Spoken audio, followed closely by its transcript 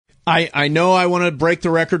I know I want to break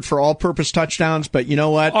the record for all-purpose touchdowns, but you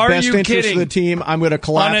know what? Best interest of the team, I'm going to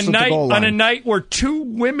collapse at the goal line. On a night where two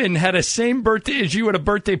women had the same birthday as you at a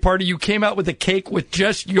birthday party, you came out with a cake with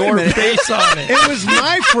just your face on it. It was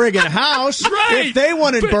my friggin' house. Right. If they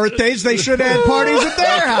wanted birthdays, they should have had parties at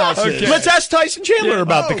their houses. Okay. Let's ask Tyson Chandler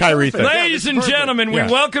about the Kyrie thing. Ladies and gentlemen, we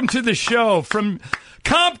welcome to the show from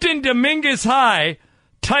Compton, Dominguez High,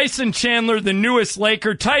 Tyson Chandler, the newest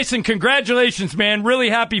Laker. Tyson, congratulations, man.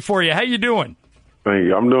 Really happy for you. How you doing? Thank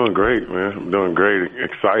you. I'm doing great, man. I'm doing great.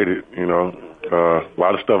 Excited, A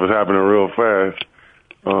lot of stuff is happening real fast,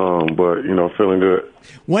 but, feeling good.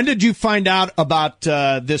 When did you find out about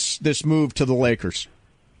this move to the Lakers?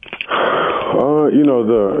 The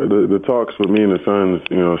talks with me and the Suns,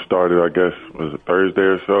 started, I guess, was it Thursday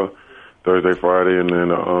or so? Thursday, Friday, and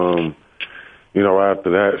then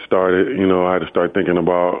after that started, I had to start thinking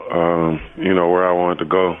about, where I wanted to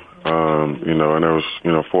go, and there was,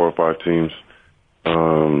 4 or 5 teams,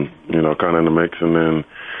 kind of in the mix. And then,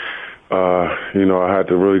 I had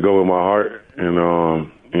to really go with my heart and,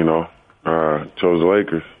 chose the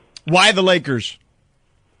Lakers. Why the Lakers?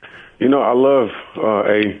 I love,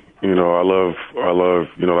 I love,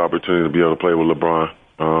 the opportunity to be able to play with LeBron.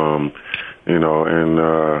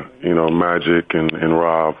 Magic and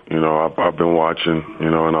Rob, I've been watching,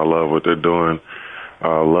 and I love what they're doing.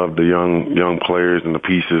 I love the young players and the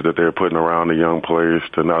pieces that they're putting around the young players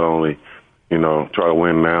to not only, try to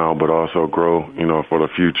win now, but also grow, for the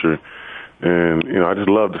future. And, I just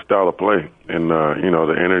love the style of play and,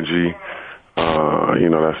 the energy,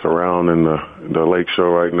 that's surrounding the Lake Show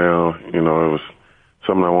right now. It was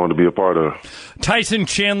something I wanted to be a part of. Tyson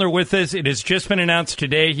Chandler with us. It has just been announced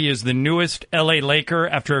today he is the newest L.A. Laker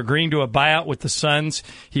after agreeing to a buyout with the Suns.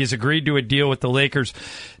 He has agreed to a deal with the Lakers.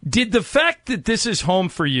 Did the fact that this is home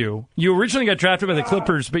for you, you originally got drafted by the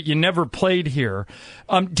Clippers, but you never played here,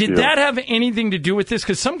 did that have anything to do with this?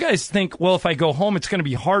 Because some guys think, well, if I go home, it's going to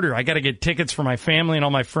be harder. I got to get tickets for my family and all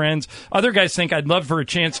my friends. Other guys think I'd love for a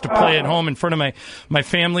chance to play at home in front of my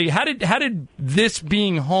family. How did this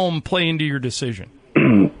being home play into your decision?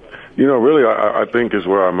 Really, I think it's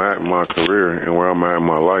where I'm at in my career and where I'm at in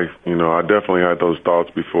my life. I definitely had those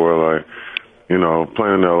thoughts before, like,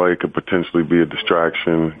 playing in L.A. could potentially be a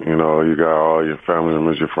distraction. You got all your family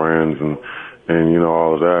members, your friends, and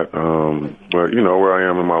all of that. But, where I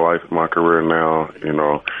am in my life, my career now,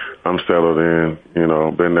 I'm settled in,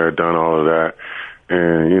 been there, done all of that.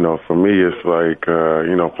 And, for me, it's like,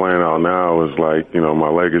 playing out now is like, my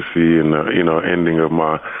legacy and the, ending of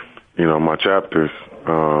my chapters,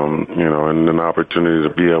 and an opportunity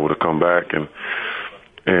to be able to come back and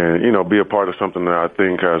be a part of something that I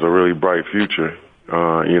think has a really bright future,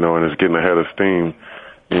 and it's getting ahead of steam.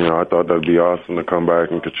 I thought that'd be awesome to come back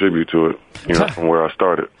and contribute to it, from where I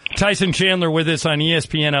started. Tyson Chandler with us on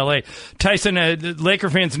ESPN LA. Tyson, Laker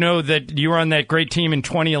fans know that you were on that great team in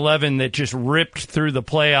 2011 that just ripped through the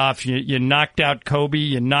playoffs. You knocked out Kobe,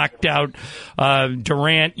 you knocked out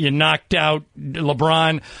Durant, you knocked out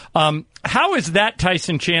LeBron. How is that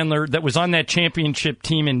Tyson Chandler that was on that championship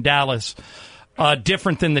team in Dallas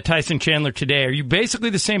different than the Tyson Chandler today? Are you basically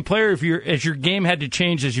the same player as your game had to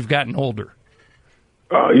change as you've gotten older?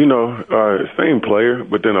 Same player,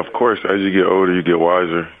 but then of course, as you get older, you get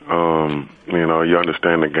wiser. You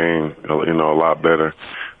understand the game, a lot better,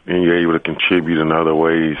 and you're able to contribute in other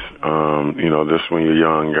ways. Just when you're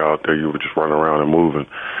young, you're out there, you were just running around and moving.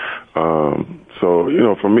 For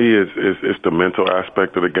me, it's the mental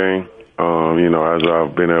aspect of the game. As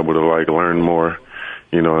I've been able to learn more,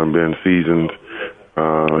 and been seasoned,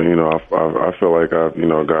 I feel like I've,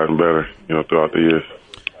 gotten better, throughout the years.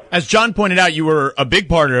 As John pointed out, you were a big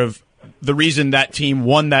part of the reason that team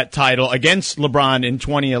won that title against LeBron in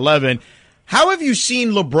 2011. How have you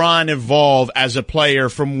seen LeBron evolve as a player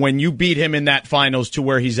from when you beat him in that finals to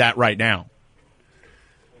where he's at right now?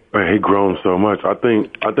 Man, he's grown so much. I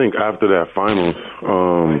think after that finals,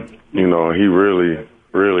 he really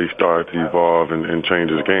started to evolve and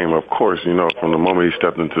change his game. Of course, from the moment he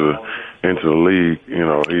stepped into the league,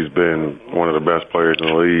 he's been one of the best players in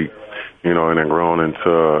the league. And then grown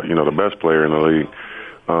into, the best player in the league.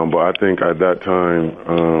 But I think at that time,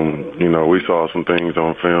 we saw some things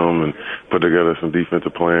on film and put together some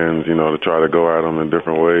defensive plans, to try to go at them in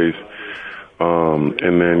different ways. And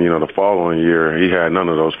then, the following year, he had none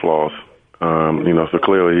of those flaws. So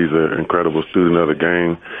clearly he's an incredible student of the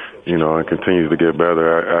game, and continues to get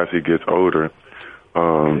better as he gets older.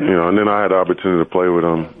 And then I had the opportunity to play with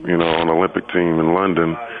him, on the Olympic team in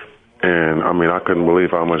London. And, I couldn't believe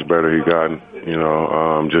how much better he got,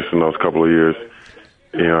 just in those couple of years.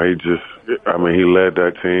 He led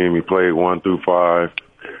that team. He played 1 through 5.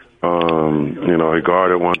 You know, he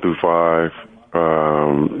guarded 1 through 5.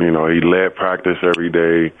 You know, he led practice every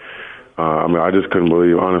day. I mean, I just couldn't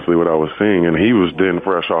believe, honestly, what I was seeing. And he was then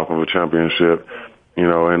fresh off of a championship, you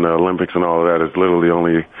know, in the Olympics and all of that. It's literally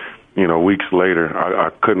only, you know, weeks later.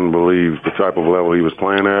 I couldn't believe the type of level he was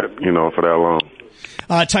playing at, you know, for that long.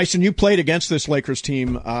 Tyson, you played against this Lakers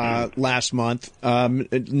team last month,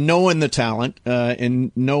 knowing the talent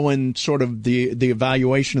and knowing sort of the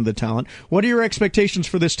evaluation of the talent. What are your expectations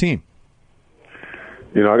for this team?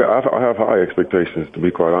 You know, I have high expectations, to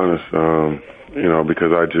be quite honest. You know,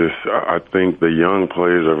 because I think the young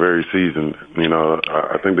players are very seasoned. You know,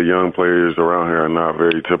 I think the young players around here are not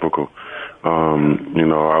very typical. You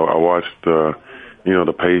know, I watched, you know,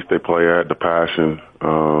 the pace they play at, the passion,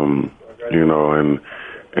 you know,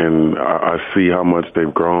 and I see how much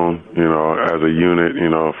they've grown, you know, as a unit, you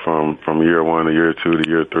know, from year 1 to year 2 to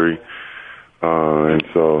year 3. And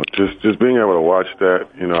so just being able to watch that,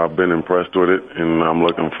 you know, I've been impressed with it, and I'm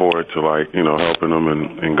looking forward to, like, you know, helping them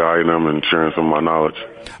and guiding them and sharing some of my knowledge.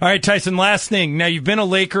 All right, Tyson, last thing. Now, you've been a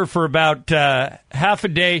Laker for about half a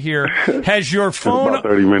day here. Has your phone... about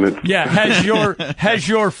 30 minutes. Yeah, has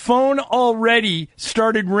your phone already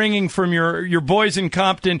started ringing from your boys in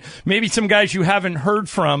Compton, maybe some guys you haven't heard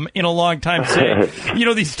from in a long time, saying, you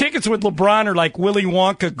know, these tickets with LeBron are like Willy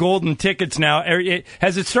Wonka golden tickets now.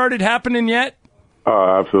 Has it started happening yet?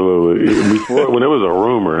 Oh, absolutely. Before, when it was a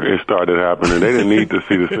rumor, it started happening. They didn't need to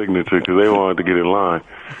see the signature because they wanted to get in line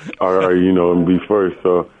or, you know, and be first.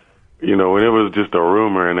 So, you know, when it was just a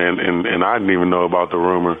rumor and I didn't even know about the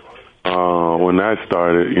rumor, when that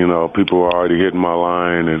started, you know, people were already hitting my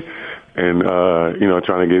line and you know,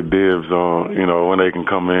 trying to get dibs on, you know, when they can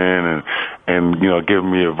come in and you know,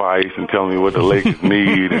 giving me advice and telling me what the Lakers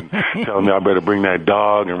need and telling me I better bring that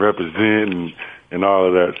dog and represent and all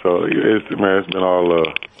of that. So it's been all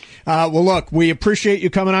love. Well, look, we appreciate you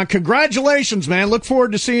coming on. Congratulations, man. Look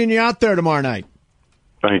forward to seeing you out there tomorrow night.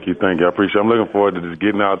 Thank you. I appreciate it. I'm looking forward to just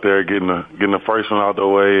getting out there, getting the first one out the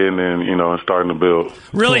way, and then, you know, starting to build.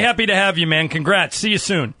 Really happy to have you, man. Congrats. See you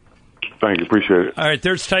soon. Thank you. Appreciate it. All right,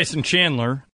 there's Tyson Chandler.